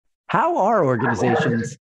How are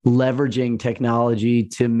organizations leveraging technology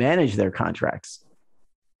to manage their contracts?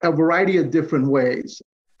 A variety of different ways.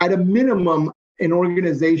 At a minimum, an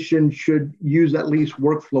organization should use at least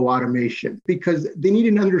workflow automation because they need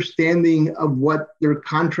an understanding of what their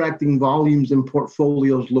contracting volumes and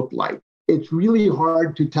portfolios look like. It's really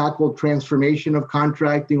hard to tackle transformation of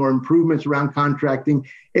contracting or improvements around contracting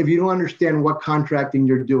if you don't understand what contracting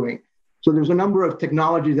you're doing. So there's a number of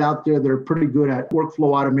technologies out there that are pretty good at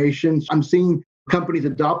workflow automation. I'm seeing companies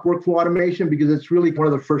adopt workflow automation because it's really one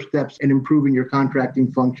of the first steps in improving your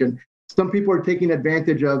contracting function. Some people are taking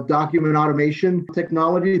advantage of document automation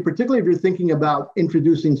technology, particularly if you're thinking about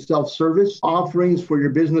introducing self-service offerings for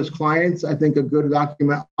your business clients. I think a good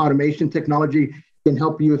document automation technology can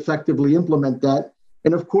help you effectively implement that.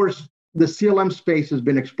 And of course, the CLM space has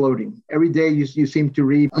been exploding. Every day you seem to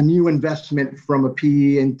read a new investment from a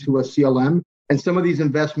PE into a CLM. And some of these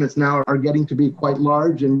investments now are getting to be quite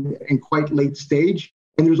large and quite late stage.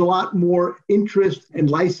 And there's a lot more interest in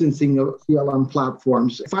licensing of CLM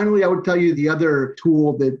platforms. Finally, I would tell you the other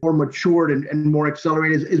tool that more matured and more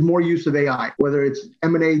accelerated is more use of AI, whether it's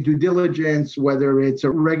M&A due diligence, whether it's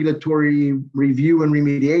a regulatory review and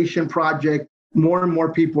remediation project. More and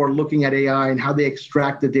more people are looking at AI and how they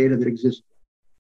extract the data that exists